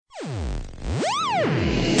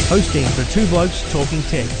Hosting for Two Blokes Talking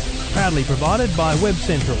Tech. Proudly provided by Web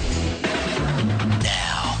Central.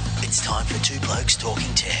 Now, it's time for Two Blokes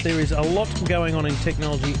Talking Tech. There is a lot going on in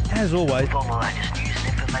technology, as always. With all the latest news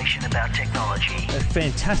and information about technology. It's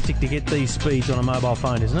fantastic to get these speeds on a mobile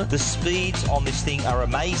phone, isn't it? The speeds on this thing are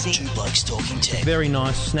amazing. Two Blokes Talking Tech. Very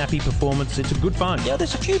nice, snappy performance. It's a good phone. Yeah,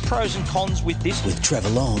 there's a few pros and cons with this. With Trevor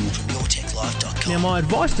Long from YourTechLife.com. Now, my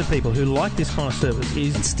advice to people who like this kind of service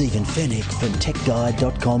is... And Stephen Fennick from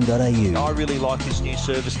TechGuide.com.au. I really like this new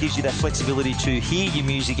service. Gives you that flexibility to hear your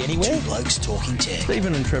music anywhere. Two Blokes Talking Tech.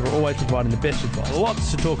 Stephen and Trevor always providing the best advice. Lots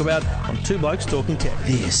to talk about on Two Blokes Talking Tech.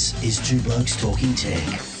 This is Two Blokes Talking Tech.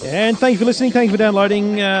 And thank you for listening. Thank you for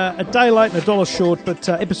downloading. A day late and a dollar short, but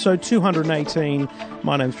episode 218.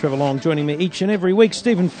 My name's Trevor Long. Joining me each and every week,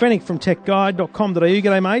 Stephen Fennick from TechGuide.com.au.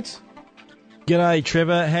 G'day, mate. G'day,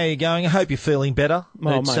 Trevor. How are you going? I hope you're feeling better.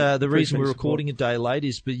 Oh, mate, the reason we're recording a day late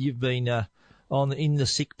is but you've been in the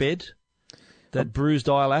sick bed. That bruised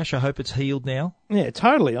eyelash, I hope it's healed now. Yeah,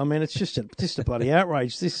 totally. I mean, it's just a bloody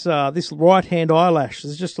outrage. This right hand eyelash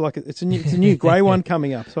is just like it's a new grey one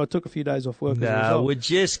coming up. So I took a few days off work. No, we're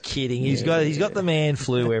just kidding. He's got the man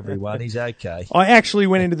flu. Everyone, he's okay. I actually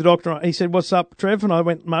went into the doctor. He said, "What's up, Trev?" And I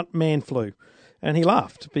went, "Man flu." And he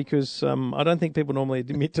laughed because I don't think people normally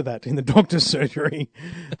admit to that in the doctor's surgery.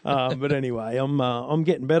 But anyway, I'm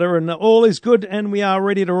getting better and all is good, and we are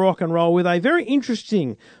ready to rock and roll with a very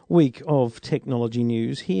interesting week of technology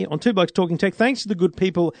news here on Two Blokes Talking Tech. Thanks to the good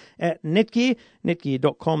people at Netgear,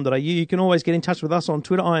 netgear.com.au. You can always get in touch with us on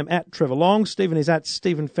Twitter. I am at Trevor Long. Stephen is at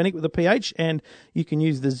Stephen Fennick with a PH, and you can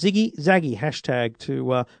use the Ziggy Zaggy hashtag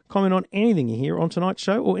to comment on anything you hear on tonight's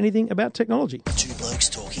show or anything about technology. Two Blokes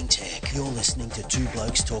Talking Tech. You're listening to Two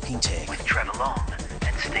Blokes Talking Tech with Trevor Long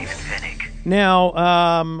and Stephen Fennick.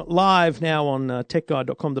 Now, live now on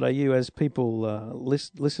techguide.com.au as people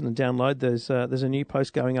listen and download. There's a new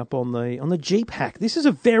post going up on the Jeep hack. This is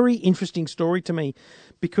a very interesting story to me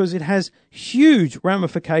because it has huge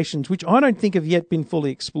ramifications, which I don't think have yet been fully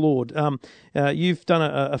explored. You've done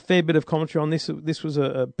a fair bit of commentary on this. This was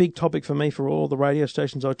a big topic for me for all the radio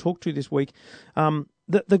stations I talked to this week.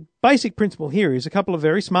 The basic principle here is a couple of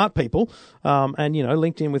very smart people, and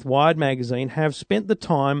linked in with Wired magazine, have spent the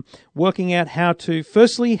time working out how to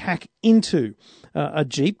firstly hack into a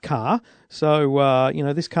Jeep car. So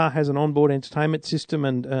this car has an onboard entertainment system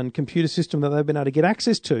and computer system that they've been able to get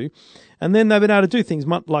access to, and then they've been able to do things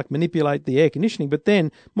like manipulate the air conditioning. But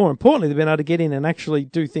then, more importantly, they've been able to get in and actually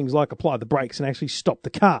do things like apply the brakes and actually stop the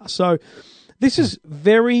car. So this is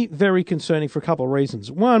very, very concerning for a couple of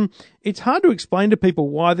reasons. One, it's hard to explain to people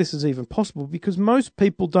why this is even possible because most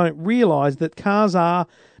people don't realise that cars are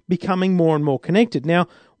becoming more and more connected. Now,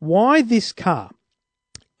 why this car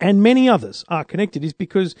and many others are connected is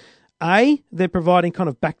because they're providing kind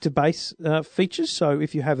of back-to-base features. So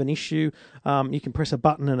if you have an issue, you can press a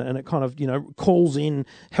button and it kind of, calls in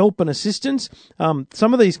help and assistance.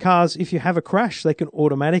 Some of these cars, if you have a crash, they can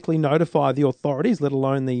automatically notify the authorities, let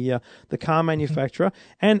alone the car manufacturer.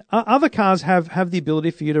 And other cars have the ability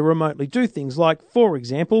for you to remotely do things. Like, for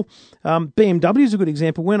example, BMW is a good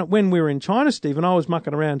example. When we were in China, Stephen, I was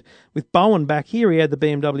mucking around with Bowen back here. He had the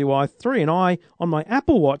BMW i3, and I, on my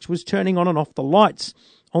Apple Watch, was turning on and off the lights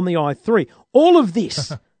on the i3. All of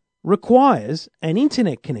this requires an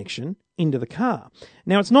internet connection into the car.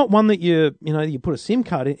 Now, it's not one that you put a SIM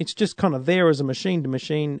card in. It's just kind of there as a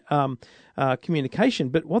machine-to-machine communication.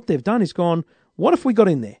 But what they've done is gone, what if we got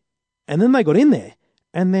in there? And then they got in there,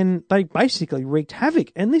 and then they basically wreaked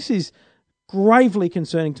havoc. And this is gravely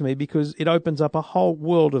concerning to me because it opens up a whole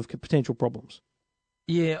world of potential problems.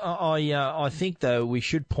 Yeah, I think, though, we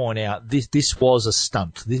should point out this was a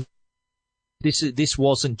stunt. This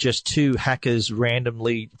wasn't just two hackers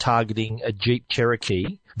randomly targeting a Jeep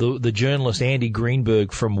Cherokee. The journalist Andy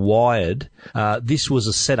Greenberg from Wired, this was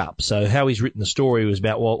a setup. So how he's written the story was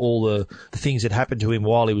about all the things that happened to him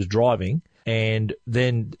while he was driving, and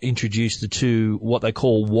then introduced the two what they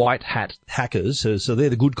call white hat hackers. So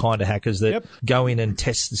they're the good kind of hackers that go in and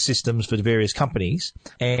test the systems for the various companies.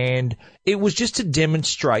 And it was just to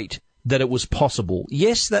demonstrate that it was possible.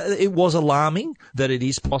 Yes, that it was alarming that it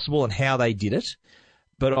is possible and how they did it,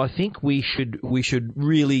 but I think we should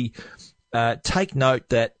really take note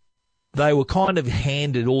that they were kind of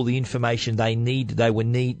handed all the information they needed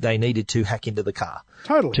to hack into the car.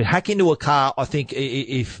 Totally. To hack into a car, I think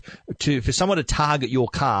for someone to target your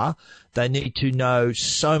car, they need to know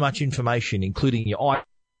so much information, including your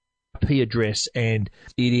IP address, and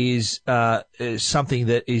it is something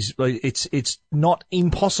that is it's not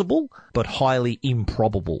impossible, but highly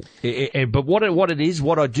improbable. But what it is,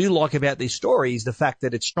 what I do like about this story is the fact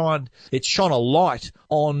that it's shone a light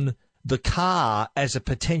on the car as a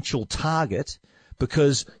potential target.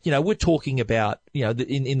 Because, we're talking about,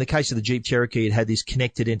 in the case of the Jeep Cherokee, it had this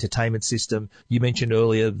connected entertainment system. You mentioned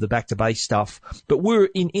earlier the back-to-base stuff. But we're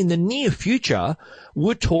in the near future,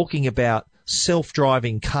 we're talking about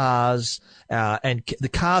self-driving cars and the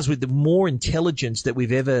cars with the more intelligence that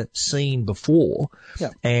we've ever seen before. Yeah.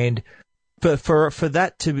 And for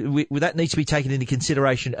that that needs to be taken into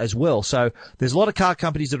consideration as well. So there's a lot of car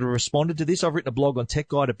companies that have responded to this. I've written a blog on Tech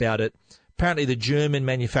Guide about it. Apparently the German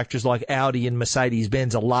manufacturers like Audi and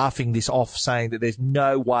Mercedes-Benz are laughing this off, saying that there's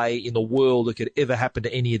no way in the world it could ever happen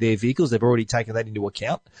to any of their vehicles. They've already taken that into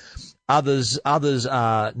account. Others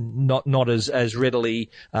are not as readily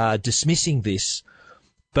dismissing this,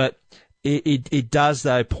 but it does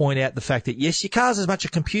though point out the fact that yes, your car's as much a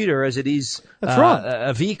computer as it is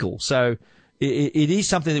a vehicle. So it is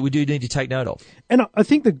something that we do need to take note of. And I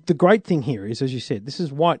think the great thing here is, as you said, this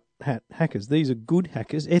is white hat hackers. These are good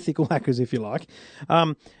hackers, ethical hackers, if you like.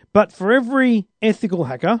 But for every ethical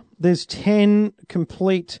hacker, there's 10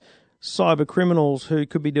 complete cyber criminals who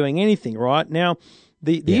could be doing anything, right? Now,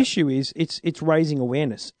 the issue is it's raising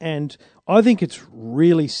awareness. And I think it's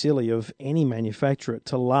really silly of any manufacturer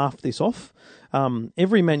to laugh this off.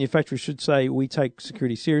 Every manufacturer should say, we take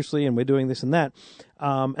security seriously and we're doing this and that.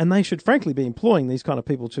 And they should frankly be employing these kind of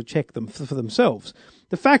people to check them for themselves.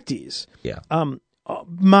 The fact is,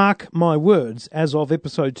 mark my words, as of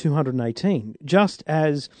episode 218, just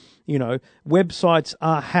as, websites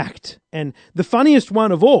are hacked. And the funniest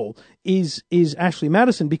one of all is Ashley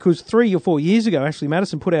Madison, because 3 or 4 years ago, Ashley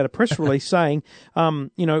Madison put out a press release saying,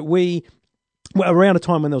 around a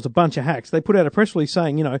time when there was a bunch of hacks, they put out a press release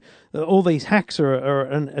saying, all these hacks are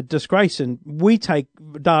a disgrace and we take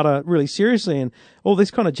data really seriously and all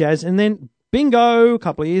this kind of jazz. And then, bingo, a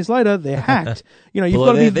couple of years later, they're hacked. You've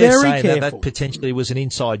got to be very careful. That potentially was an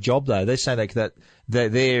inside job, though. They're saying that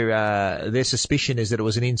their suspicion is that it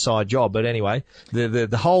was an inside job. But anyway,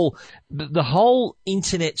 the whole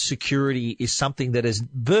internet security is something that has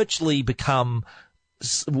virtually become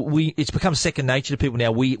it's become second nature to people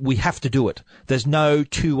now. We have to do it. There's no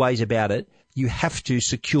two ways about it. You have to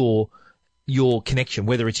secure your connection,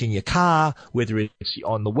 whether it's in your car, whether it's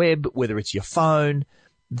on the web, whether it's your phone.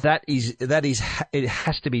 That is it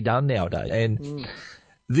has to be done nowadays. And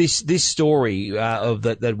this story of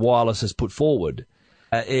that Wireless has put forward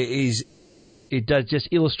it does just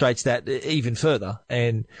illustrates that even further.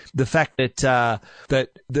 And the fact that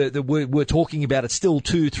we're talking about it still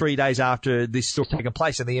 2-3 days after this story's taken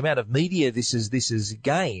place, and the amount of media this is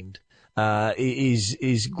gained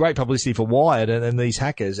is great publicity for Wired and these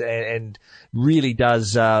hackers, and really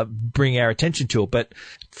does bring our attention to it. But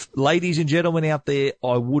ladies and gentlemen out there,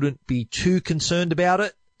 I wouldn't be too concerned about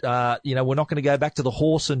it. We're not going to go back to the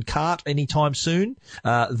horse and cart anytime soon.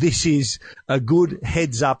 This is a good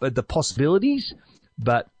heads up at the possibilities,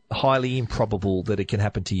 but highly improbable that it can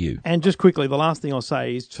happen to you. And just quickly, the last thing I'll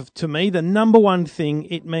say is, to me, the number one thing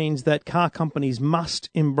it means that car companies must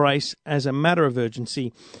embrace as a matter of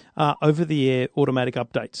urgency over-the-air automatic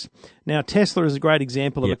updates. Now, Tesla is a great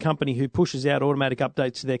example of a company who pushes out automatic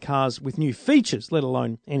updates to their cars with new features, let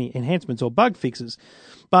alone any enhancements or bug fixes.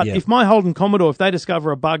 But if my Holden Commodore, if they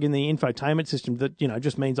discover a bug in the infotainment system that,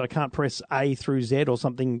 just means I can't press A through Z or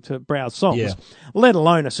something to browse songs, let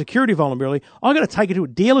alone a security vulnerability, I've got to take it to a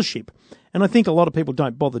dealership. And I think a lot of people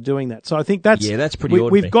don't bother doing that. So I think that's pretty ordinary.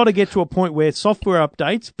 We've got to get to a point where software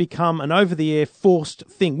updates become an over-the-air forced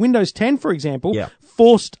thing. Windows 10, for example,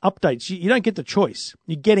 forced updates. You don't get the choice.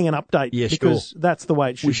 You're getting an update because that's the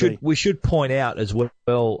way it should be. We should point out as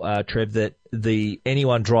well, Trev, that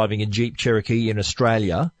anyone driving a Jeep Cherokee in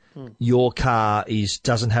Australia, your car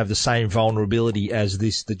doesn't have the same vulnerability as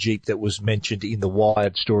the Jeep that was mentioned in the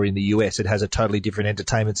Wired story in the US. It has a totally different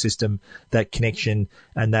entertainment system. That connection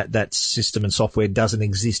and that system and software doesn't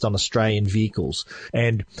exist on Australian vehicles.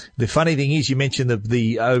 And the funny thing is, you mentioned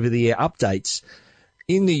the over-the-air updates.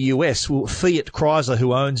 In the US, Fiat Chrysler,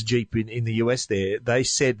 who owns Jeep in the US they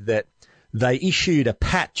said that they issued a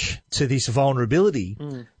patch to this vulnerability,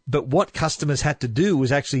 but what customers had to do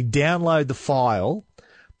was actually download the file,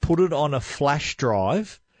 put it on a flash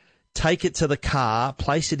drive, take it to the car,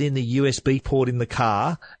 place it in the USB port in the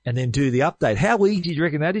car, and then do the update. How easy do you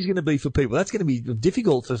reckon that is going to be for people? That's going to be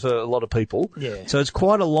difficult for a lot of people. Yeah. So it's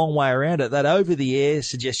quite a long way around it. That over-the-air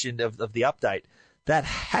suggestion of the update, that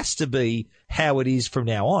has to be how it is from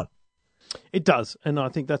now on. It does, and I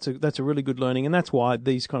think that's a really good learning, and that's why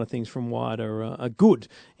these kind of things from Wired are good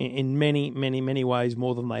in many, many, many ways,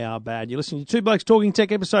 more than they are bad. You're listening to Two Blokes Talking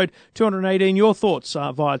Tech, episode 218. Your thoughts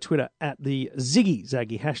via Twitter at the Ziggy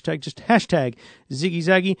Zaggy hashtag. Just hashtag Ziggy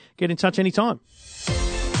Zaggy. Get in touch anytime.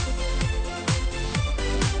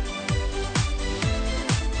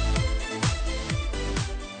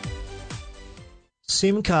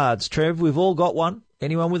 SIM cards, Trev, we've all got one.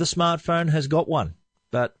 Anyone with a smartphone has got one.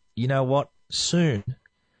 But you know what? Soon,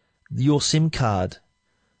 your SIM card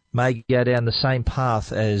may go down the same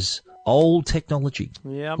path as old technology,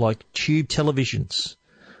 like tube televisions,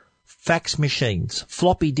 fax machines,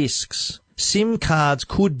 floppy disks. SIM cards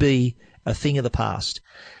could be a thing of the past.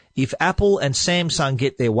 If Apple and Samsung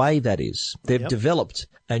get their way, that is, they've developed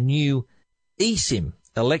a new eSIM,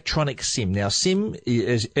 electronic SIM. Now, SIM,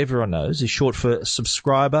 as everyone knows, is short for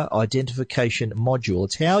Subscriber Identification Module.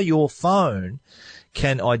 It's how your phone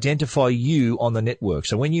can identify you on the network.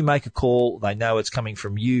 So when you make a call, they know it's coming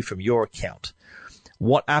from you, from your account.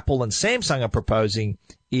 What Apple and Samsung are proposing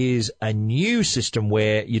is a new system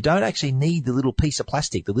where you don't actually need the little piece of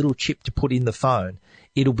plastic, the little chip to put in the phone.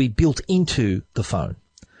 It'll be built into the phone.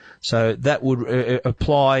 So that would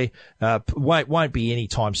apply, won't be any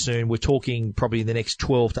time soon. We're talking probably in the next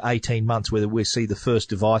 12 to 18 months whether we see the first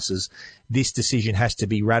devices. This decision has to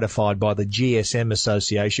be ratified by the GSM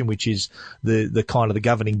Association, which is the kind of the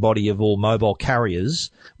governing body of all mobile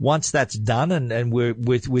carriers. Once that's done, and we're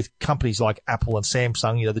with companies like Apple and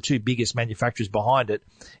Samsung, the two biggest manufacturers behind it,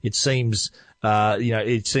 it seems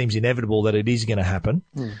it seems inevitable that it is going to happen.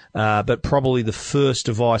 But probably the first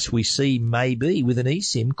device we see maybe with an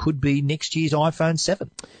eSIM could be next year's iPhone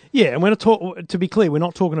 7. Yeah, and to be clear, we're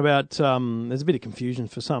not talking about, there's a bit of confusion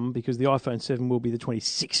for some because the iPhone 7 will be the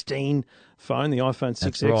 2016 phone. The iPhone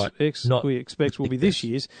 6X we expect will be this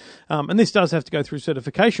year's. And this does have to go through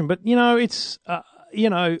certification, but, it's,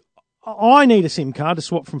 I need a SIM card to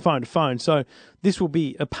swap from phone to phone, so this will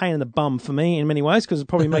be a pain in the bum for me in many ways because it'll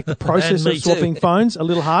probably make the process of swapping phones a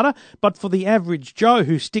little harder. But for the average Joe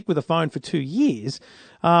who stick with a phone for 2 years,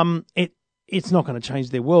 it's not going to change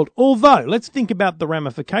their world. Although, let's think about the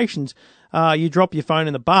ramifications. You drop your phone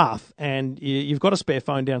in the bath and you've got a spare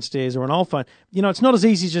phone downstairs or an old phone. It's not as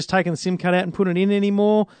easy as just taking the SIM card out and putting it in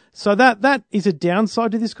anymore. So that is a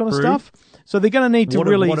downside to this kind of stuff. So they're going to need to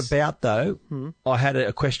What about, though, I had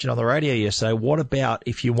a question on the radio yesterday, what about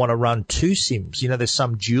if you want to run two SIMs? There's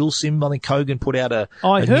some dual SIM. I think Kogan put out a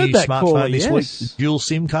new smartphone this week, dual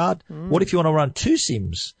SIM card. What if you want to run two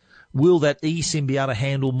SIMs? Will that eSIM be able to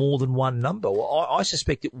handle more than one number? Well, I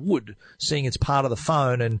suspect it would, seeing it's part of the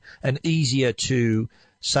phone and easier to,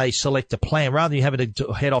 say, select a plan. Rather than you having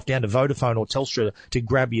to head off down to Vodafone or Telstra to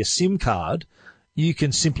grab your SIM card, you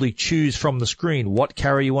can simply choose from the screen what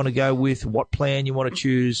carrier you want to go with, what plan you want to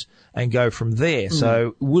choose, and go from there.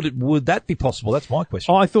 So would that be possible? That's my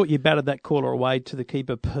question. I thought you batted that caller away to the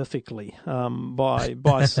keeper perfectly because I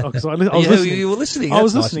was listening. You were listening. I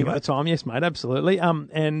was listening at the time. Yes, mate, absolutely.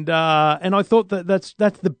 And I thought that's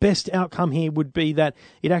the best outcome here would be that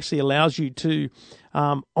it actually allows you to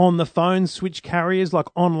on the phone switch carriers, like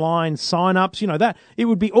online sign-ups, that it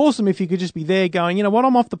would be awesome if you could just be there going, you know what,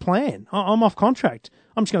 I'm off the plan, I'm off contract,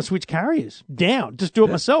 I'm just going to switch carriers down, just do it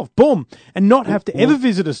myself, boom, and not have to ever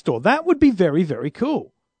visit a store. That would be very, very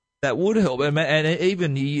cool. That would help, and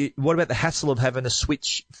even what about the hassle of having to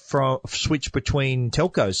switch between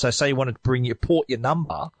telcos? So, say you wanted to port your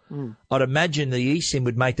number, I'd imagine the eSIM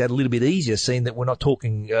would make that a little bit easier. Seeing that we're not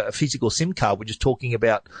talking a physical SIM card, we're just talking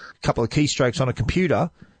about a couple of keystrokes on a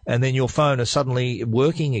computer, and then your phone is suddenly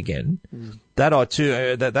working again. That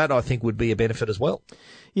I think would be a benefit as well.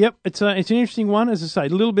 Yep, it's an interesting one, as I say. A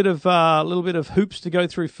little bit of hoops to go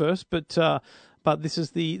through first, but this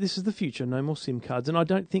is the future. No more SIM cards, and I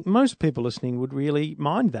don't think most people listening would really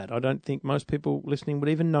mind that. I don't think most people listening would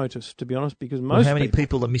even notice, to be honest, because how many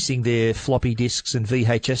people are missing their floppy disks and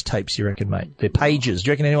VHS tapes? You reckon, mate? Their pages? Do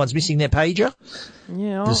you reckon anyone's missing their pager?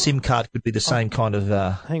 Yeah, the SIM card could be the same kind of.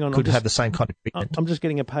 Hang on, have the same kind of treatment. I'm just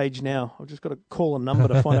getting a page now. I've just got to call a number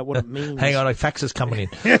to find out what it means. Hang on, a fax is coming in.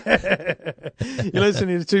 You're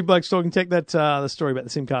listening to Two Blokes Talking Tech. That the story about the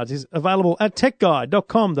SIM cards is available at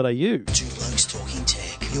techguide.com.au. Two Blokes Talking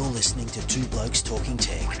Tech. You're listening to Two Blokes Talking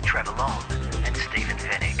Tech with Trevor Long and Stephen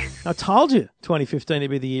Fennick. I told you 2015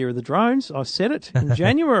 would be the year of the drones. I said it in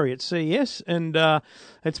January at CES, and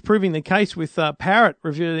it's proving the case with Parrot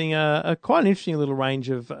revealing a quite an interesting little range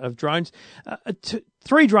of drones.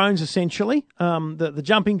 Three drones, essentially. The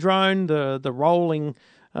jumping drone, the rolling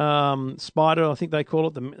Spider, I think they call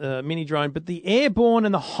it, the mini drone. But the airborne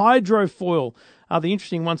and the hydrofoil are the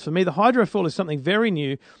interesting ones for me. The hydrofoil is something very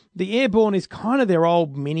new. The airborne is kind of their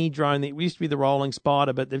old mini drone that used to be the Rolling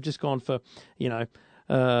Spider, but they've just gone for,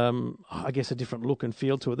 I guess a different look and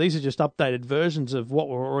feel to it. These are just updated versions of what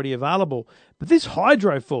were already available. But this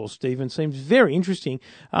hydrofoil, Stephen, seems very interesting.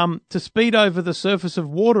 To speed over the surface of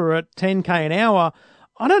water at 10k an hour,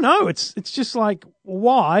 I don't know. It's just like,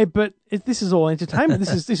 why? But this is all entertainment.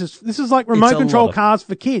 This is like remote control cars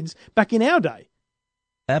for kids back in our day.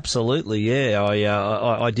 Absolutely, yeah.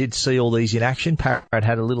 I did see all these in action. Parrot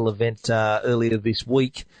had a little event earlier this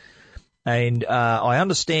week. And I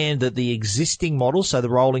understand that the existing models, so the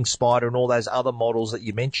Rolling Spider and all those other models that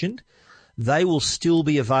you mentioned, they will still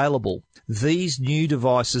be available. These new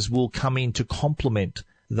devices will come in to complement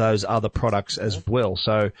those other products as well.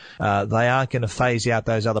 So they aren't going to phase out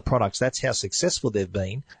those other products. That's how successful they've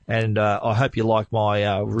been. And I hope you like my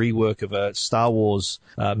rework of a Star Wars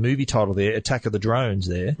movie title there, Attack of the Drones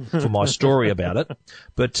there, for my story about it.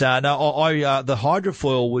 But no, the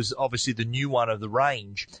hydrofoil was obviously the new one of the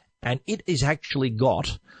range. And it is actually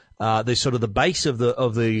got the sort of the base of the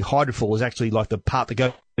hydrofoil is actually like the part that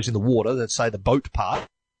goes in the water. Let's say the boat part.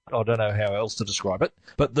 I don't know how else to describe it.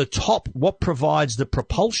 But the top, what provides the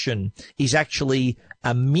propulsion, is actually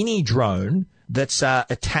a mini drone that's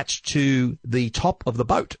attached to the top of the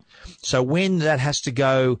boat. So when that has to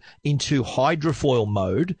go into hydrofoil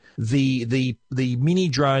mode, the mini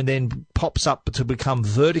drone then pops up to become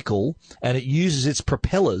vertical, and it uses its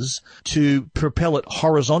propellers to propel it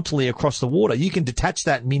horizontally across the water. You can detach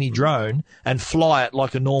that mini drone and fly it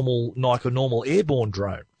like a normal airborne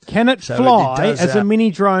drone. Can it fly as a mini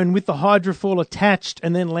drone with the hydrofoil attached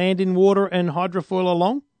and then land in water and hydrofoil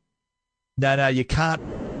along? No, you can't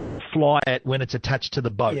fly it when it's attached to the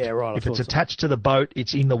boat. Yeah, right. If it's attached to the boat,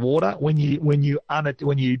 it's in the water. When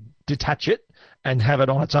you detach it and have it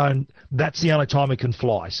on its own, that's the only time it can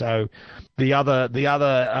fly. So the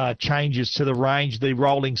other changes to the range, the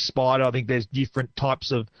Rolling Spider, I think there's different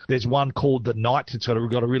types of. There's one called the Night. It's got a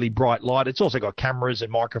really bright light. It's also got cameras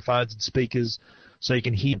and microphones and speakers, so you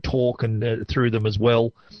can hear talk and through them as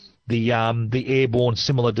well. The airborne,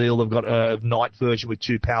 similar deal. They've got a night version with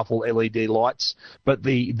 2 powerful LED lights. But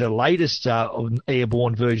the latest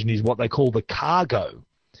airborne version is what they call the Cargo,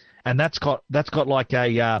 and that's got like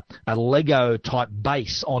a Lego type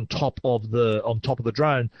base on top of the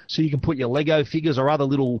drone, so you can put your Lego figures or other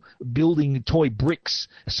little building toy bricks,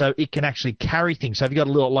 so it can actually carry things. So if you got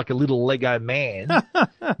a little Lego man,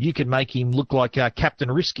 you can make him look like Captain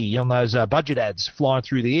Risky on those budget ads flying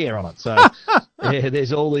through the air on it. So yeah,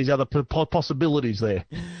 there's all these other possibilities there.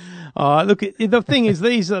 Look, the thing is,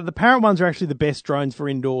 the Parrot ones are actually the best drones for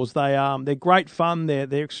indoors. They're great fun.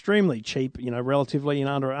 They're extremely cheap, relatively,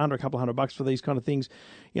 under a couple $100 for these kind of things.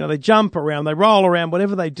 They jump around, they roll around,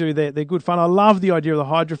 whatever they do, they're good fun. I love the idea of the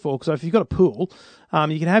hydrofoil, because if you've got a pool,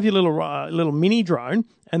 you can have your little mini drone,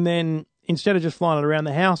 and then instead of just flying it around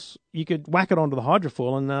the house, you could whack it onto the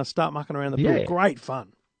hydrofoil and start mucking around the pool. Yeah. Great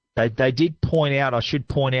fun. They did point out, I should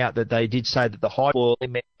point out that they did say that the hydrofoil is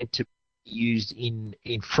meant to used in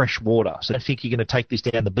fresh water. So I don't think you're going to take this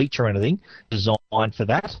down the beach or anything. Designed for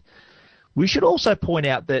that. We should also point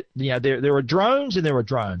out that there are drones and there are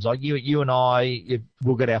drones. Like you and I,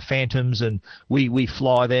 we'll get our Phantoms and we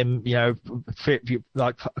fly them,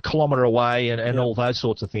 like a kilometre away and all those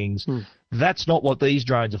sorts of things. That's not what these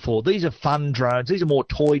drones are for. These are fun drones. These are more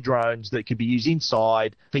toy drones that can be used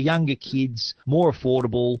inside for younger kids, more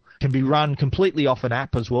affordable, can be run completely off an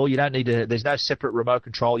app as well. You don't need there's no separate remote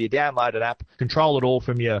control. You download an app, control it all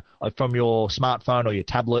from your smartphone or your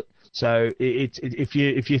tablet. So if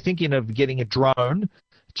you're thinking of getting a drone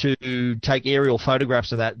to take aerial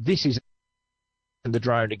photographs of that, this is the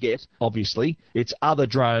drone to get. Obviously, it's other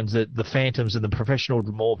drones that the Phantoms and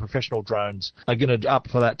the more professional drones are going to up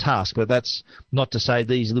for that task. But that's not to say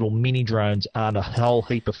these little mini drones aren't a whole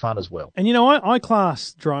heap of fun as well. And I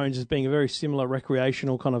class drones as being a very similar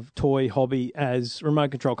recreational kind of toy hobby as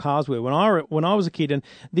remote control cars were when I was a kid. And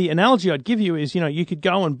the analogy I'd give you is, you could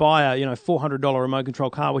go and buy a $400 remote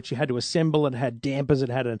control car, which you had to assemble. It had dampers, it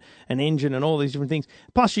had an engine, and all these different things.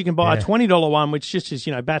 Plus, you can buy a $20 one, which just is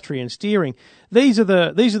battery and steering. These are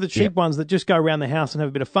the cheap ones that just go around the house and have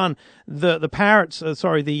a bit of fun. The Parrots,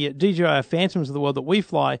 the DJI Phantoms of the world that we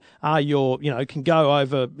fly are can go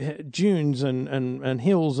over dunes and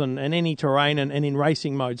hills and any terrain and in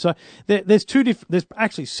racing mode. So there's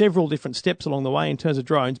actually several different steps along the way in terms of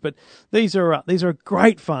drones, but these are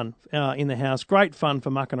great fun in the house, great fun for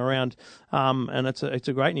mucking around, and it's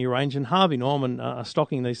a great new range. And Harvey Norman are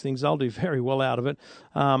stocking these things. They'll do very well out of it.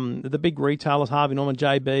 The big retailers, Harvey Norman,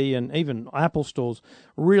 JB, and even Apple Store, stores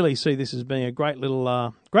really see this as being a great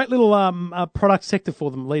little product sector for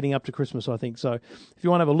them leading up to Christmas, I think. So if you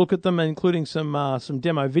want to have a look at them, including some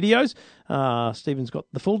demo videos, Stephen's got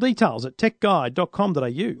the full details at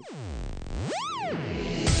techguide.com.au.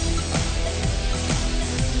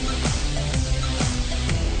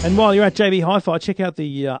 And while you're at JB Hi-Fi, check out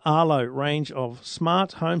the Arlo range of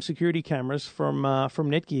smart home security cameras from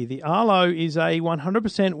Netgear. The Arlo is a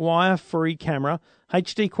 100% wire-free camera,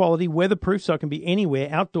 HD quality, weatherproof, so it can be anywhere,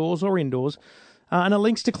 outdoors or indoors, and it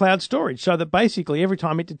links to cloud storage, so that basically every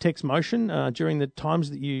time it detects motion during the times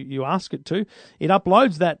that you ask it to, it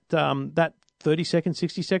uploads that 30 seconds,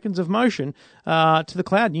 60 seconds of motion to the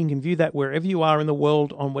cloud. And you can view that wherever you are in the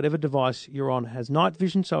world on whatever device you're on. It has night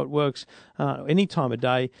vision, so it works any time of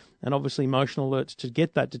day, and obviously motion alerts to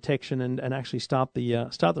get that detection and actually start the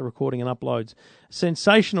recording and uploads.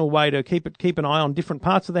 Sensational way to keep an eye on different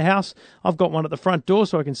parts of the house. I've got one at the front door,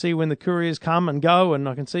 so I can see when the couriers come and go, and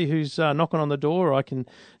I can see who's knocking on the door, or I can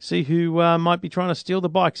see who might be trying to steal the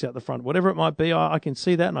bikes out the front. Whatever it might be, I can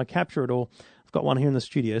see that and I capture it all. Got one here in the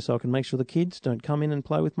studio, so I can make sure the kids don't come in and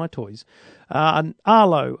play with my toys.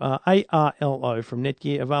 Arlo, A-R-L-O from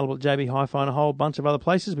Netgear, available at JB Hi-Fi and a whole bunch of other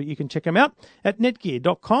places, but you can check them out at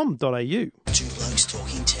netgear.com.au. Two Blokes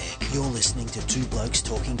Talking Tech. You're listening to Two Blokes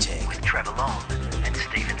Talking Tech with Trevor Long and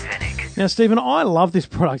Stephen Fennick. Now, Stephen, I love this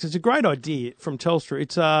product. It's a great idea from Telstra.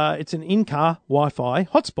 It's an in-car Wi-Fi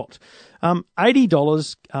hotspot.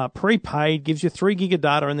 $80 prepaid, gives you 3 gig of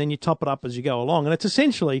data, and then you top it up as you go along. And it's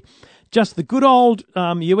essentially just the good old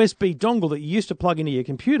USB dongle that you used to plug into your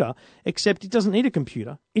computer, except it doesn't need a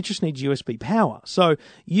computer. It just needs USB power. So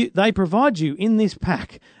they provide you in this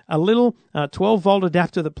pack a little 12-volt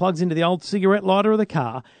adapter that plugs into the old cigarette lighter of the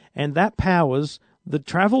car, and that powers the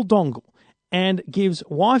travel dongle and gives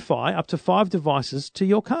Wi-Fi up to 5 devices to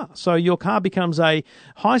your car. So your car becomes a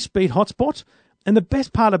high-speed hotspot. And the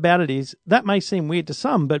best part about it is, that may seem weird to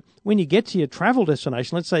some, but when you get to your travel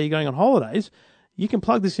destination, let's say you're going on holidays, you can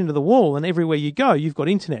plug this into the wall, and everywhere you go, you've got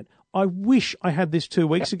internet. I wish I had this 2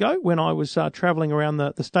 weeks ago when I was traveling around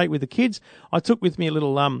the state with the kids. I took with me a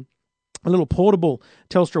little portable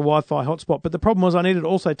Telstra Wi-Fi hotspot, but the problem was I needed to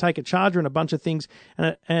also take a charger and a bunch of things,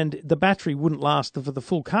 and the battery wouldn't last for the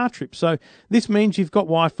full car trip. So this means you've got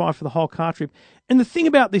Wi-Fi for the whole car trip. And the thing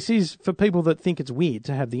about this is, for people that think it's weird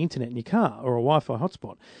to have the internet in your car or a Wi-Fi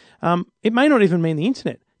hotspot, it may not even mean the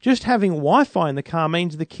internet. Just having Wi-Fi in the car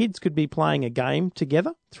means the kids could be playing a game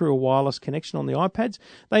together through a wireless connection on the iPads.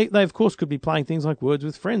 They of course, could be playing things like Words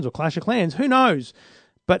with Friends or Clash of Clans. Who knows?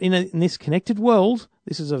 But in this connected world,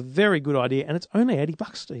 this is a very good idea, and it's only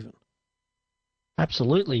 $80, Stephen.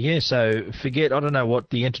 Absolutely, yeah. So forget, I don't know what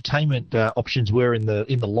the entertainment options were in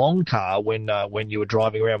the long car when you were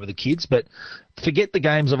driving around with the kids, but forget the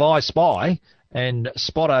games of I Spy and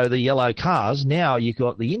Spotto the yellow cars. Now you've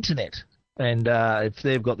got the internet. And if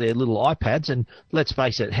they've got their little iPads, and let's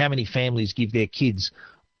face it, how many families give their kids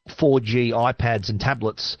 4G iPads and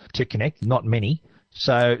tablets to connect? Not many.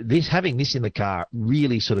 So having this in the car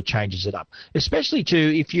really sort of changes it up, especially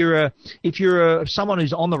too if you're someone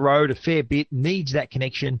who's on the road a fair bit, needs that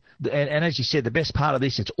connection. And as you said, the best part of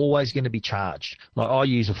this, it's always going to be charged. Like I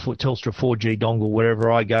use a Telstra 4G dongle wherever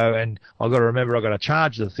I go, and I've got to remember I've got to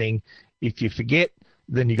charge the thing. If you forget,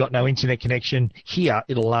 then you got no internet connection. Here,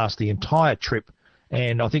 it'll last the entire trip.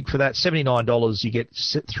 And I think for that $79, you get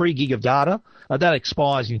 3 gig of data. That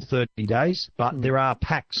expires in 30 days, but there are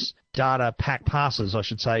data pack passes, I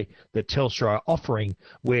should say, that Telstra are offering,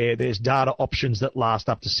 where there's data options that last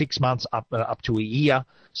up to 6 months, up to a year.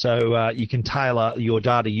 So you can tailor your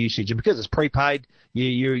data usage. And because it's prepaid,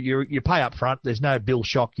 you pay up front. There's no bill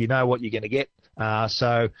shock. You know what you're going to get.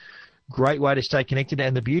 So great way to stay connected.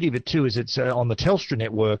 And the beauty of it too is it's on the Telstra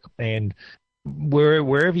network, and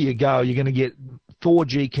wherever you go, you're going to get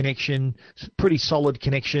 4G connection, pretty solid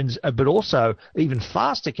connections, but also even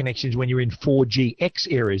faster connections when you're in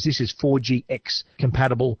 4GX areas. This is 4GX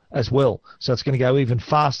compatible as well. So it's going to go even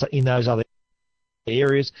faster in those other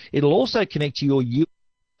areas. It'll also connect to your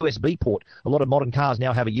USB port. A lot of modern cars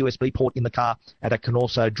now have a USB port in the car, and it can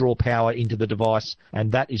also draw power into the device,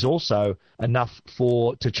 and that is also enough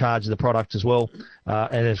to charge the product as well.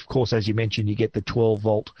 And of course, as you mentioned, you get the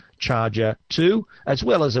 12-volt charger too, as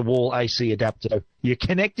well as a wall AC adapter. You're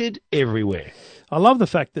connected everywhere. I love the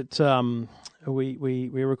fact that we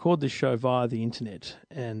record this show via the internet,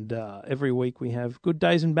 and every week we have good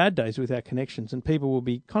days and bad days with our connections, and people will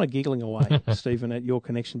be kind of giggling away, Stephen, at your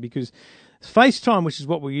connection, because FaceTime, which is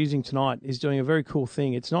what we're using tonight, is doing a very cool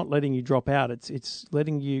thing. It's not letting you drop out. It's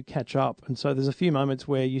letting you catch up. And so there's a few moments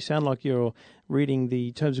where you sound like you're reading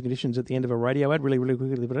the terms and conditions at the end of a radio ad really, really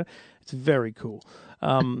quickly. But it's very cool.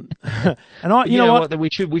 And you know what?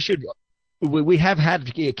 We have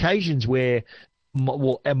had occasions where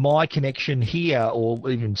my connection here, or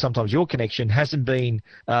even sometimes your connection, hasn't been,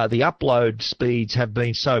 the upload speeds have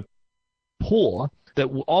been so poor that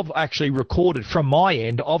I've actually recorded from my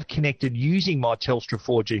end. I've connected using my Telstra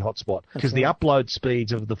 4G hotspot because the upload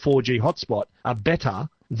speeds of the 4G hotspot are better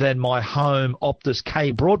than my home Optus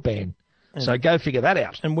K broadband. So go figure that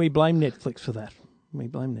out. And we blame Netflix for that. We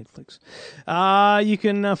blame Netflix. You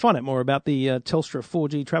can find out more about the Telstra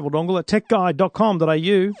 4G travel dongle at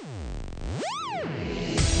techguide.com.au.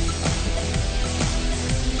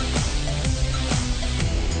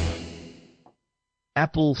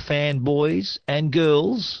 Apple fanboys and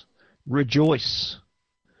girls, rejoice.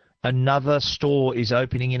 Another store is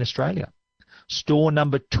opening in Australia. Store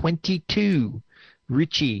number 22.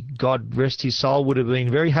 Richie, God rest his soul, would have been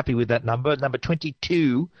very happy with that number. Number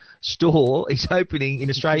 22 store is opening in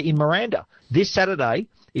Australia in Miranda this Saturday.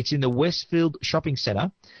 It's in the Westfield Shopping Centre.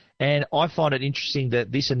 And I find it interesting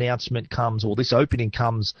that this announcement comes, or this opening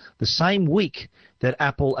comes, the same week that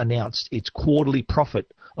Apple announced its quarterly profit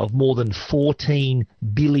of more than $14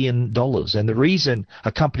 billion. And the reason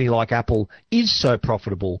a company like Apple is so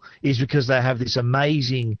profitable is because they have this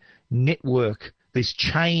amazing network, this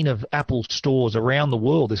chain of Apple stores around the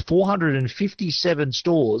world. There's 457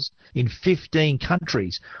 stores in 15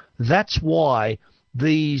 countries. That's why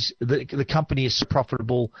the company is so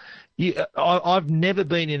profitable. I've never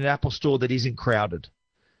been in an Apple store that isn't crowded.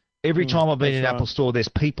 Every time I've been in an Apple store, there's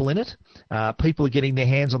people in it. People are getting their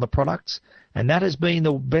hands on the products, and that has been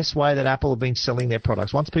the best way that Apple have been selling their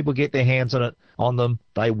products. Once people get their hands on them,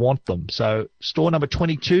 they want them. So store number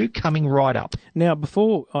 22 coming right up. Now,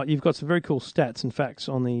 before you've got some very cool stats and facts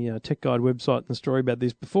on the Tech Guide website and the story about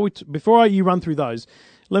this. Before you run through those,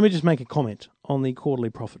 let me just make a comment on the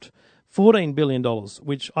quarterly profit. $14 billion,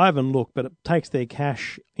 which I haven't looked, but it takes their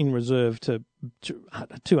cash in reserve to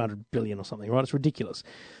 $200 billion or something, right? It's ridiculous.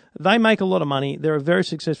 They make a lot of money. They're a very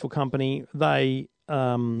successful company. They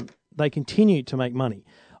continue to make money.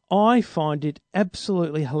 I find it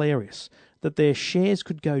absolutely hilarious that their shares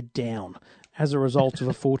could go down as a result of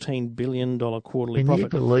a $14 billion quarterly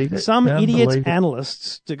profit. Can you believe it? Some idiot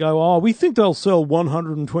analysts to go, we think they'll sell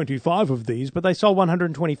 125 of these, but they sold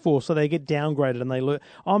 124, so they get downgraded and they lose.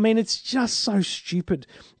 I mean, it's just so stupid.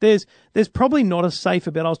 There's probably not a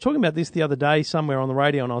safer bet. I was talking about this the other day somewhere on the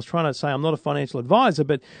radio, and I was trying to say I'm not a financial advisor,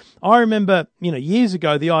 but I remember, years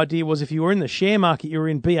ago, the idea was if you were in the share market, you were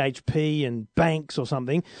in BHP and banks or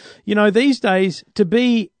something. These days, to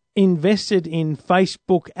be invested in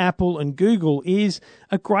Facebook, Apple, and Google is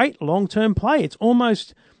a great long-term play. It's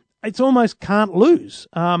almost can't lose.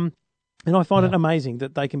 And I find it amazing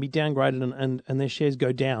that they can be downgraded and their shares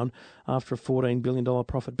go down after a $14 billion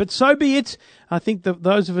profit. But so be it. I think that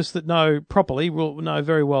those of us that know properly will know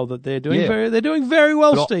very well that they're doing very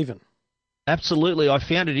well, Stephen. Absolutely. I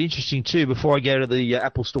found it interesting too, before I go to the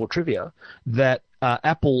Apple Store trivia, that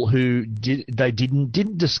Apple,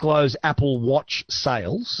 didn't disclose Apple Watch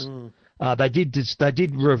sales. They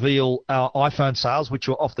did reveal our iPhone sales, which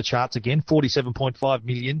were off the charts again, 47.5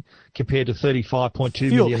 million compared to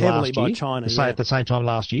 35.2 million last year. By China, at the same time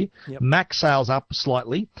last year. Yep. Mac sales up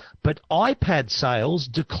slightly, but iPad sales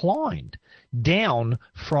declined, down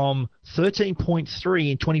from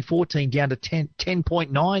 13.3 in 2014 down to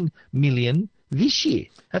 10.9 million this year.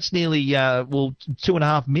 That's nearly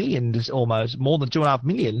 2.5 million, almost more than 2.5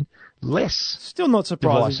 million less. Still not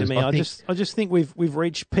surprising devices. to me. I just think we've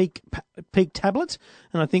reached peak tablets,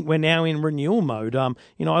 and I think we're now in renewal mode. I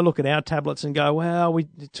look at our tablets and go, well, the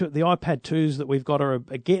iPad 2s that we've got are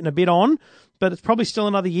getting a bit on, but it's probably still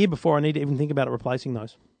another year before I need to even think about replacing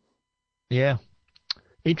those. Yeah.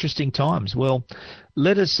 Interesting times. Well,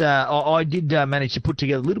 let us. I did manage to put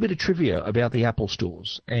together a little bit of trivia about the Apple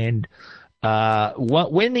stores, and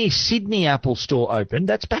when the Sydney Apple Store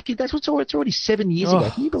opened, it's already 7 years ago.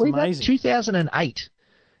 Can you believe that? 2008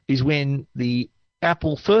 is when the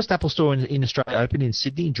first Apple Store in Australia opened in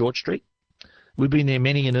Sydney, in George Street. We've been there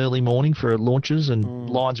many an early morning for launches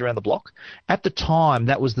and lines around the block. At the time,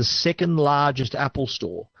 that was the second largest Apple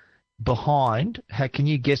Store behind. Can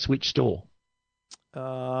you guess which store?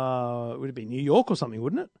 Would it be New York or something,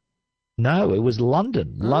 wouldn't it? No, it was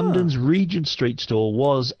London. London's Regent Street store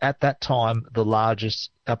was, at that time, the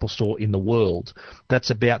largest Apple store in the world.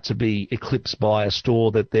 That's about to be eclipsed by a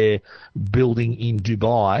store that they're building in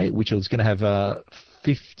Dubai, which is going to have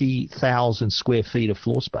 50,000 square feet of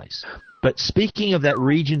floor space. But speaking of that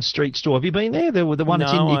Regent Street store, have you been there? The one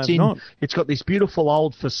No, it's in. not. It's got this beautiful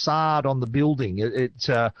old facade on the building.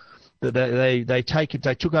 They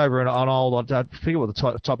took over an old, I forget what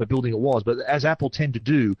the type of building it was, but as Apple tend to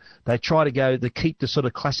do, they try to keep the sort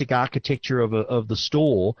of classic architecture of the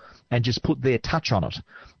store and just put their touch on it.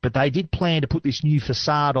 But they did plan to put this new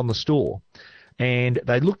facade on the store, and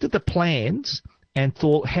they looked at the plans and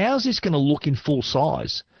thought, how's this going to look in full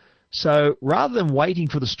size? So rather than waiting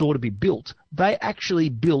for the store to be built, they actually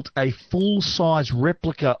built a full-size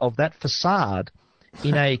replica of that facade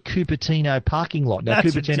in a Cupertino parking lot. Now,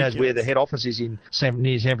 Cupertino is where the head office is near San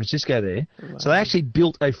Francisco there. Right. So they actually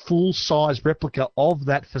built a full-size replica of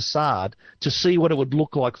that facade to see what it would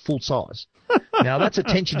look like full-size. Now, that's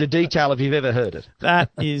attention to detail if you've ever heard it.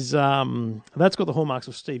 That is, that's got the hallmarks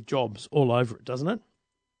of Steve Jobs all over it, doesn't it?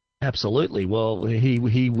 Absolutely. Well,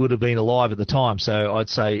 he would have been alive at the time, so I'd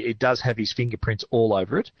say it does have his fingerprints all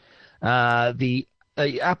over it. The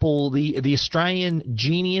Australian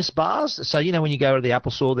Genius bars. So, when you go to the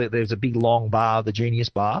Apple store, there's a big long bar, the Genius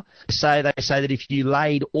bar. They say that if you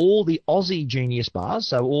laid all the Aussie Genius bars,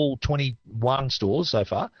 so all 21 stores so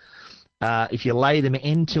far, if you lay them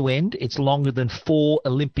end to end, it's longer than 4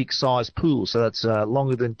 Olympic-sized pools. So that's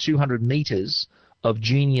longer than 200 metres of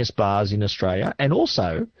Genius bars in Australia. And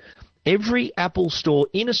also, every Apple store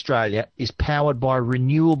in Australia is powered by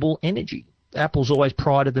renewable energy. Apple's always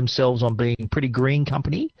prided themselves on being a pretty green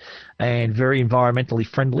company and very environmentally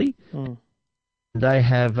friendly. Mm. They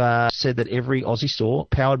have said that every Aussie store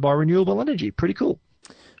powered by renewable energy. Pretty cool.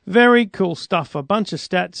 Very cool stuff. A bunch of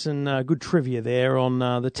stats and good trivia there on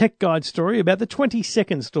the Tech Guide story about the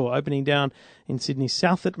 22nd store opening down in Sydney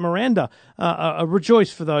South at Miranda. A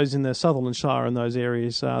rejoice for those in the Sutherland Shire and those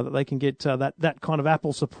areas that they can get that kind of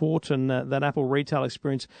Apple support and that Apple retail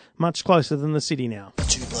experience much closer than the city now.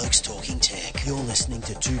 Two Blokes Talking Tech. You're listening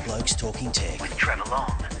to Two Blokes Talking Tech with Trevor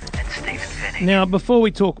Long and Stephen Fennick. Now, before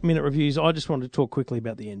we talk minute reviews, I just wanted to talk quickly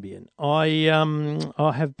about the NBN.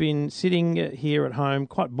 I have been sitting here at home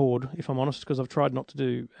quite bored, if I'm honest, because I've tried not to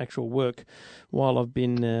do actual work while I've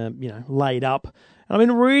been, laid up. And I've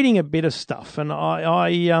been reading a bit of stuff, and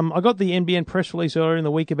I got the NBN press release earlier in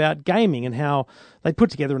the week about gaming and how they put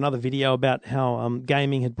together another video about how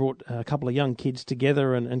gaming had brought a couple of young kids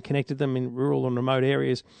together and connected them in rural and remote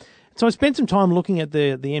areas. So I spent some time looking at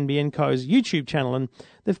the NBN Co's YouTube channel, and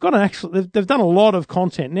they've got they've done a lot of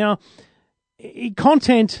content. Now,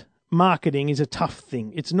 content marketing is a tough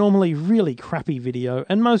thing. It's normally really crappy video,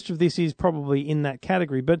 and most of this is probably in that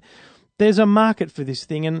category, but there's a market for this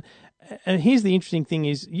thing. And here's the interesting thing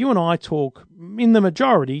is you and I talk in the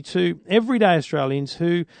majority to everyday Australians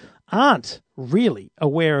who aren't really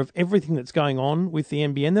aware of everything that's going on with the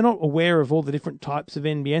NBN. They're not aware of all the different types of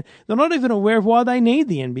NBN. They're not even aware of why they need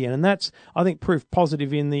the NBN. And that's, I think, proof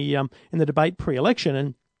positive in the debate pre-election.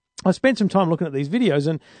 And I spent some time looking at these videos,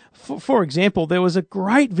 and for example, there was a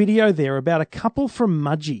great video there about a couple from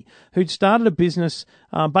Mudgee who'd started a business,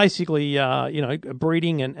 basically,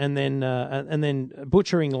 breeding and then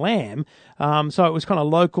butchering lamb. So it was kind of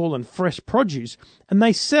local and fresh produce, and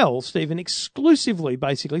they sell, Stephen, exclusively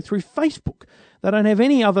basically through Facebook. They don't have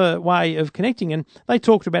any other way of connecting, and they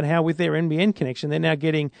talked about how with their NBN connection, they're now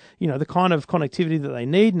getting, the kind of connectivity that they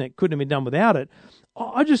need, and it couldn't have been done without it.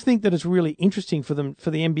 I just think that it's really interesting for the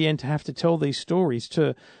NBN to have to tell these stories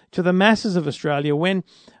to the masses of Australia when,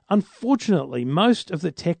 unfortunately, most of the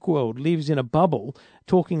tech world lives in a bubble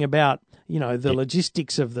talking about, the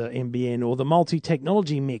logistics of the NBN or the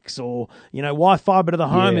multi-technology mix or, why fibre to the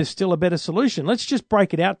home is still a better solution. Let's just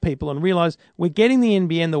break it out, people, and realise we're getting the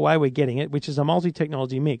NBN the way we're getting it, which is a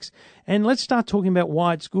multi-technology mix. And let's start talking about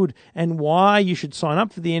why it's good and why you should sign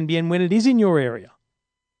up for the NBN when it is in your area.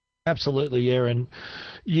 Absolutely, yeah, and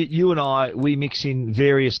you and I, we mix in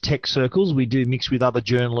various tech circles. We do mix with other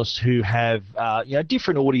journalists who have,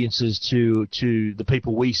 different audiences to the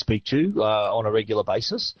people we speak to on a regular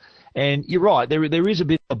basis. And you're right, there is a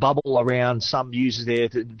bit of a bubble around some users there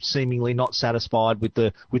that seemingly not satisfied with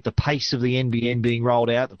the pace of the NBN being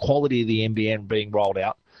rolled out, the quality of the NBN being rolled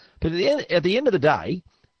out. But at the end of the day,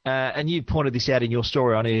 and you pointed this out in your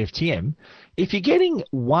story on EFTM, if you're getting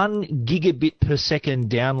 1 gigabit per second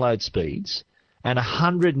download speeds and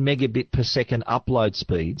 100 megabit per second upload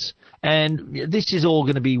speeds, and this is all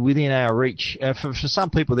going to be within our reach. For some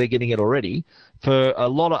people, they're getting it already. For a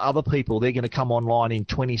lot of other people, they're going to come online in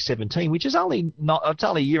 2017, which is only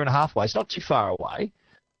a year and a half away. It's not too far away.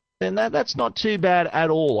 And that's not too bad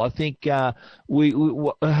at all. I think we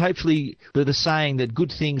hopefully the saying that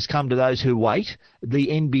good things come to those who wait. The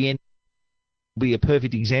NBN be a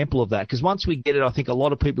perfect example of that, because once we get it, I think a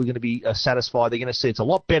lot of people are going to be satisfied. They're going to see it's a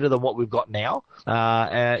lot better than what we've got now.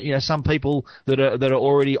 Some people that are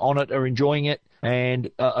already on it are enjoying it, and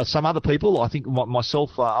some other people, I think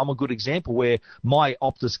myself, I'm a good example where my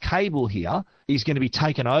Optus cable here is going to be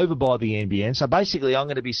taken over by the NBN. So basically, I'm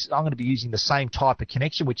going to be using the same type of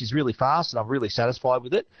connection, which is really fast, and I'm really satisfied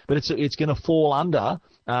with it. But it's going to fall under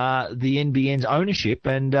the NBN's ownership,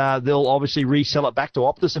 and they'll obviously resell it back to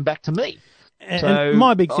Optus and back to me. And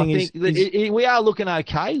my big thing is we are looking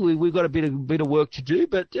okay. We've got a bit of work to do,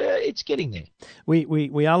 but it's getting there.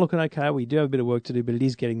 We are looking okay. We do have a bit of work to do, but it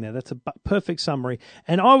is getting there. That's a perfect summary.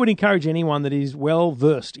 And I would encourage anyone that is well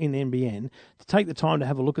versed in NBN to take the time to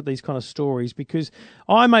have a look at these kind of stories, because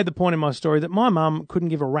I made the point in my story that my mum couldn't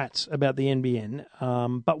give a rat's about the NBN,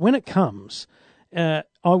 but when it comes,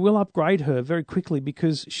 I will upgrade her very quickly,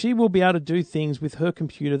 because she will be able to do things with her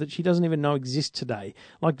computer that she doesn't even know exist today,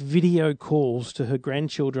 like video calls to her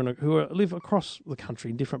grandchildren who live across the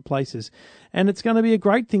country in different places. And it's going to be a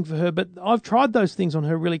great thing for her, but I've tried those things on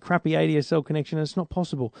her really crappy ADSL connection and it's not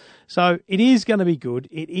possible. So it is going to be good.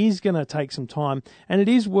 It is going to take some time, and it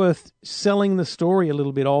is worth selling the story a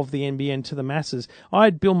little bit of the NBN to the masses. I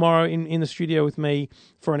had Bill Morrow in the studio with me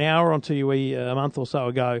for an hour on TUE a month or so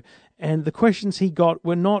ago, and the questions he got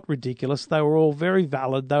were not ridiculous. They were all very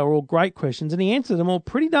valid. They were all great questions, and he answered them all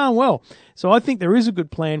pretty darn well. So I think there is a good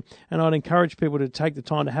plan, and I'd encourage people to take the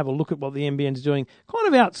time to have a look at what the NBN is doing, kind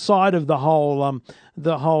of outside of the whole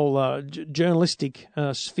journalistic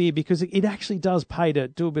sphere, because it actually does pay to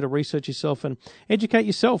do a bit of research yourself and educate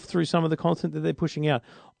yourself through some of the content that they're pushing out.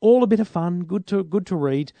 All a bit of fun, good to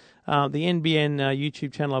read. The NBN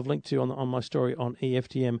YouTube channel I've linked to on my story on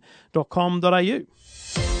EFTM.com.au.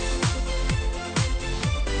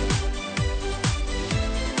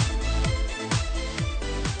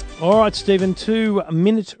 All right, Stephen,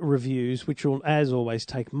 2-minute reviews, which will, as always,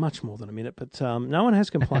 take much more than a minute, but no one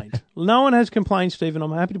has complained. No one has complained, Stephen.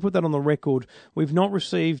 I'm happy to put that on the record. We've not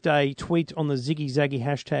received a tweet on the Ziggy Zaggy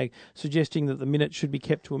hashtag suggesting that the minute should be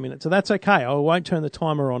kept to a minute, so that's okay. I won't turn the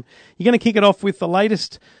timer on. You're going to kick it off with the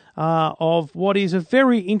latest of what is a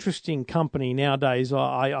very interesting company nowadays.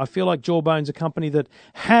 I feel like Jawbone's a company that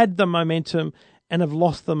had the momentum and have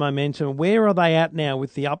lost the momentum. Where are they at now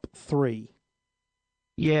with the Up 3?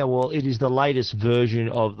 Yeah, well, it is the latest version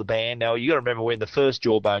of the band. Now, you got to remember when the first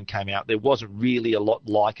Jawbone came out, there wasn't really a lot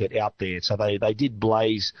like it out there. So they did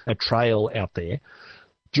blaze a trail out there.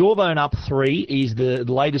 Jawbone Up 3 is the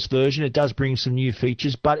latest version. It does bring some new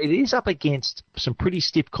features, but it is up against some pretty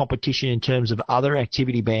stiff competition in terms of other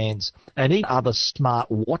activity bands and even other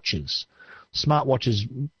smart watches.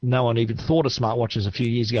 Smartwatches, no one even thought of smartwatches a few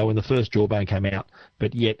years ago when the first Jawbone came out,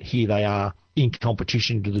 but yet here they are in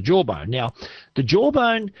competition to the Jawbone. Now, the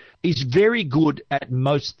Jawbone is very good at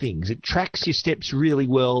most things. It tracks your steps really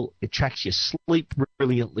well. It tracks your sleep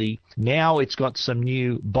brilliantly. Now it's got some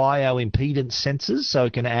new bioimpedance sensors, so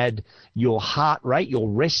it can add your heart rate, your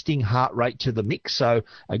resting heart rate to the mix. So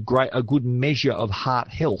a good measure of heart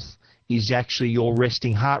health is actually your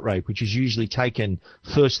resting heart rate, which is usually taken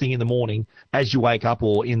first thing in the morning as you wake up,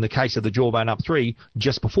 or in the case of the Jawbone Up 3,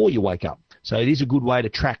 just before you wake up. So it is a good way to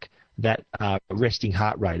track that resting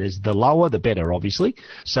heart rate. Is the lower, the better, obviously.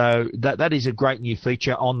 So that is a great new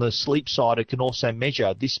feature. On the sleep side, it can also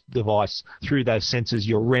measure, this device, through those sensors,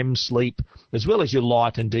 your REM sleep as well as your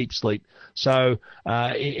light and deep sleep. So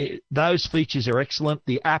those features are excellent.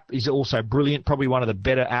 The app is also brilliant, probably one of the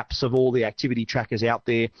better apps of all the activity trackers out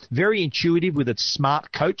there. Very intuitive with its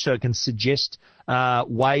smart coach, so it can suggest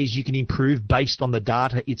ways you can improve based on the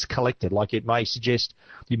data it's collected. Like it may suggest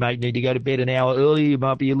you may need to go to bed an hour earlier, you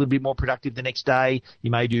might be a little bit more productive the next day,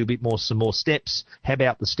 you may do some more steps. How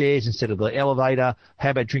about the stairs instead of the elevator?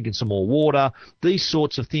 How about drinking some more water? These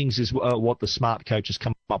sorts of things is what the smart coach has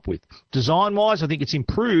come up with. Design-wise, I think it's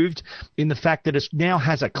improved in the fact that it now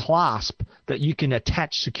has a clasp that you can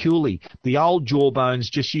attach securely. The old Jawbones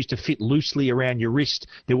just used to fit loosely around your wrist.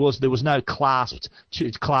 There was no clasp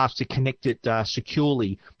to connect it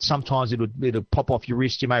securely. Sometimes it would pop off your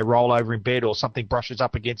wrist. You may roll over in bed, or something brushes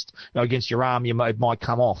up against your arm. It might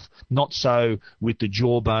come off. Not so with the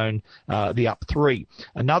Jawbone, the Up 3.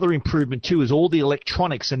 Another improvement too is all the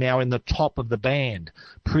electronics are now in the top of the band.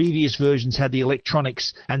 Previous versions had the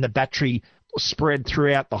electronics and the battery spread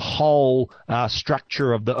throughout the whole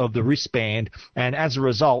structure of the wristband, and as a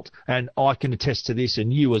result, and I can attest to this,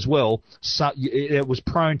 and you as well, so it was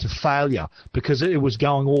prone to failure because it was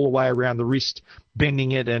going all the way around the wrist,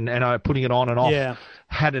 bending it and putting it on and off. Yeah.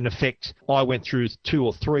 Had an effect. I went through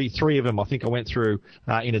three of them. I think I went through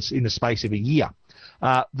in the space of a year.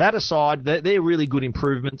 That aside, they're really good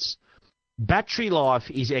improvements. Battery life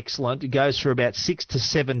is excellent. It goes for about 6 to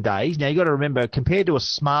 7 days. Now, you got to remember, compared to a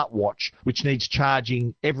smartwatch, which needs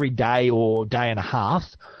charging every day or day and a half,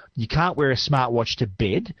 you can't wear a smartwatch to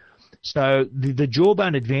bed. So the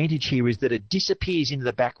Jawbone advantage here is that it disappears into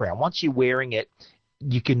the background. Once you're wearing it,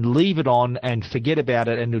 you can leave it on and forget about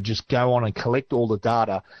it, and it'll just go on and collect all the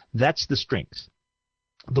data. That's the strength.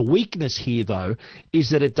 The weakness here, though,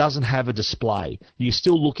 is that it doesn't have a display. You're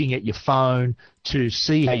still looking at your phone to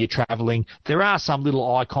see how you're traveling. There are some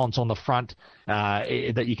little icons on the front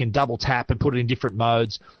that you can double tap and put it in different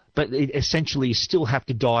modes, but essentially you still have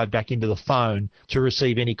to dive back into the phone to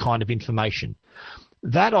receive any kind of information.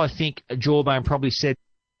 That, I think, Jawbone probably said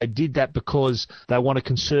they did that because they want to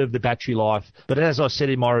conserve the battery life. But as I said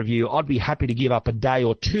in my review, I'd be happy to give up a day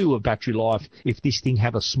or two of battery life if this thing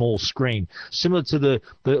had a small screen. Similar to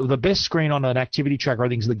the best screen on an activity tracker, I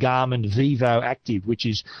think, is the Garmin Vivo Active, which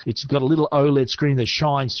is, it's got a little OLED screen that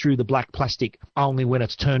shines through the black plastic only when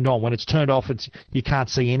it's turned on. When it's turned off, you can't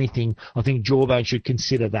see anything. I think Jawbone should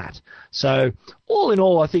consider that. So all in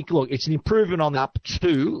all, I think, look, it's an improvement on the Up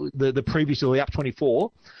 2, the previous, or the Up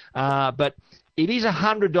 24, but it is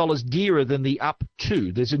 $100 dearer than the Up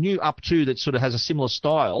 2. There's a new Up 2 that sort of has a similar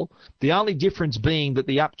style. The only difference being that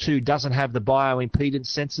the Up 2 doesn't have the bioimpedance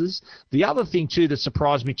sensors. The other thing, too, that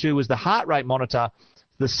surprised me, too, was the heart rate monitor.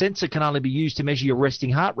 The sensor can only be used to measure your resting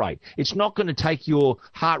heart rate. It's not going to take your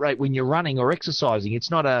heart rate when you're running or exercising. It's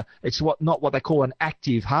not what they call an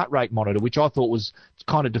active heart rate monitor, which I thought was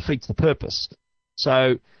kind of defeats the purpose.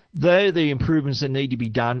 So they're the improvements that need to be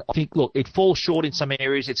done. I think, look, it falls short in some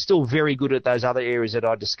areas. It's still very good at those other areas that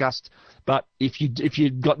I discussed. But if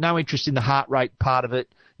you've got no interest in the heart rate part of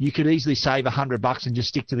it, you could easily save $100 and just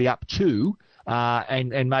stick to the Up 2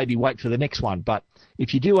 and maybe wait for the next one. But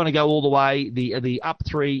if you do want to go all the way, the Up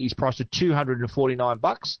 3 is priced at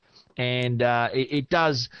 $249, and it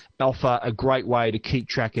does offer a great way to keep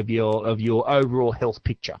track of your overall health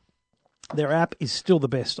picture. Their app is still the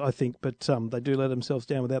best, I think, but they do let themselves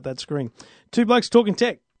down without that screen. Two Blokes Talking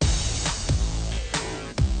Tech.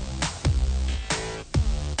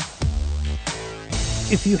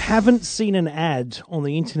 If you haven't seen an ad on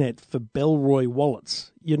the internet for Bellroy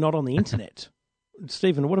wallets, you're not on the internet.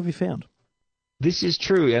 Stephen, what have you found? This is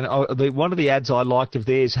true, and one of the ads I liked of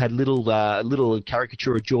theirs had little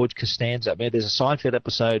caricature of George Costanza. Man, there's a Seinfeld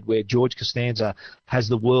episode where George Costanza has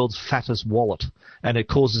the world's fattest wallet, and it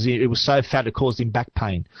was so fat it caused him back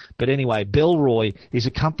pain. But anyway, Bellroy is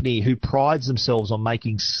a company who prides themselves on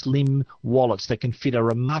making slim wallets that can fit a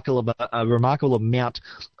remarkable amount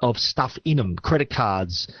of stuff in them: credit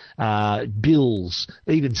cards, bills,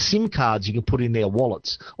 even SIM cards you can put in their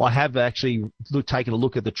wallets. I have actually taken a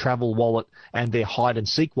look at the travel wallet and their hide and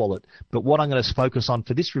seek wallet, but what I'm going to focus on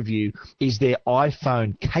for this review is their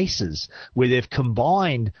iPhone cases, where they've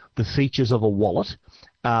combined the features of a wallet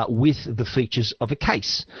with the features of a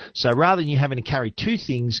case. So rather than you having to carry two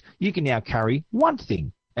things, you can now carry one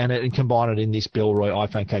thing and combine it in this Bellroy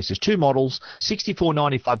iPhone case. There's two models.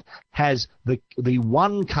 $64.95 has the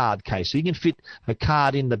one card case, so you can fit a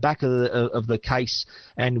card in the back of the case,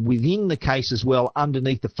 and within the case as well,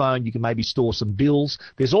 underneath the phone, you can maybe store some bills.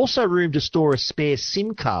 There's also room to store a spare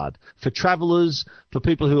SIM card for travelers, for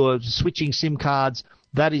people who are switching SIM cards.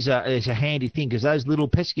 That is a handy thing, because those little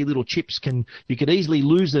pesky little chips you could easily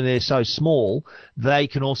lose them. They're so small. They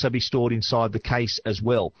can also be stored inside the case as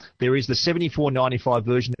well. There is the $74.95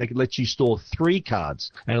 version that lets you store 3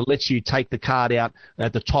 cards, and it lets you take the card out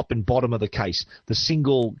at the top and bottom of the case. The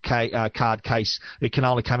single card case, it can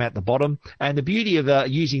only come out the bottom. And the beauty of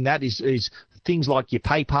using that is things like your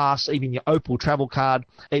PayPass, even your Opal travel card,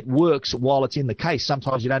 it works while it's in the case.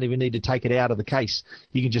 Sometimes you don't even need to take it out of the case.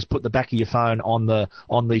 You can just put the back of your phone on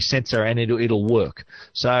the sensor and it'll work.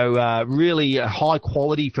 So really high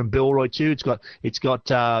quality from Bellroy too. It's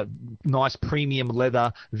got nice premium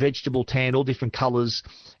leather, vegetable tan, all different colors,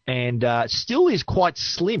 and still is quite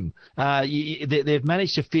slim. They've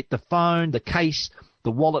managed to fit the phone, the case, the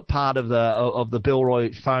wallet part of the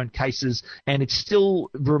Bellroy phone cases, and it's still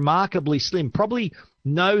remarkably slim, probably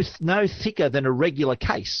no thicker than a regular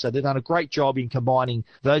case. So they've done a great job in combining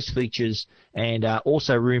those features, and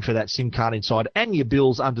also room for that SIM card inside and your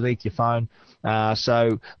bills underneath your phone.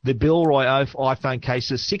 So the Bellroy iPhone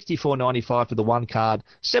cases, $64.95 for the one card,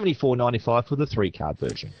 $74.95 for the 3 card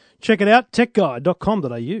version. Check it out, techguide.com.au.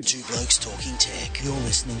 Two Blokes Talking Tech. You're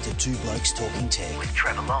listening to Two Blokes Talking Tech with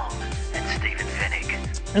Trevor Long and Stephen Fennick.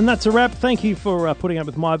 And that's a wrap. Thank you for putting up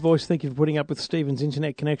with my voice. Thank you for putting up with Stephen's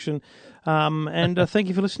internet connection. And thank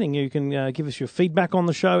you for listening. You can give us your feedback on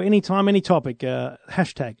the show anytime, any topic.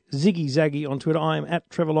 Hashtag Ziggy Zaggy on Twitter. I am at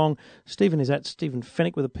Trevor Long. Stephen is at Stephen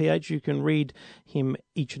Fennick with a PH. You can read him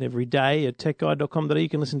each and every day at techguide.com.au. You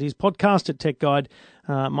can listen to his podcast at Tech Guide.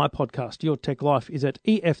 My podcast, Your Tech Life, is at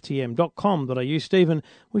EFTM.com.au. Stephen,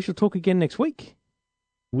 we shall talk again next week.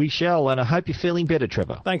 We shall, and I hope you're feeling better,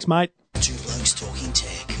 Trevor. Thanks, mate. Two Blokes Talking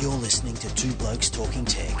Tech. You're listening to Two Blokes Talking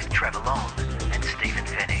Tech with Trevor Long and Stephen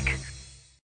Fennick.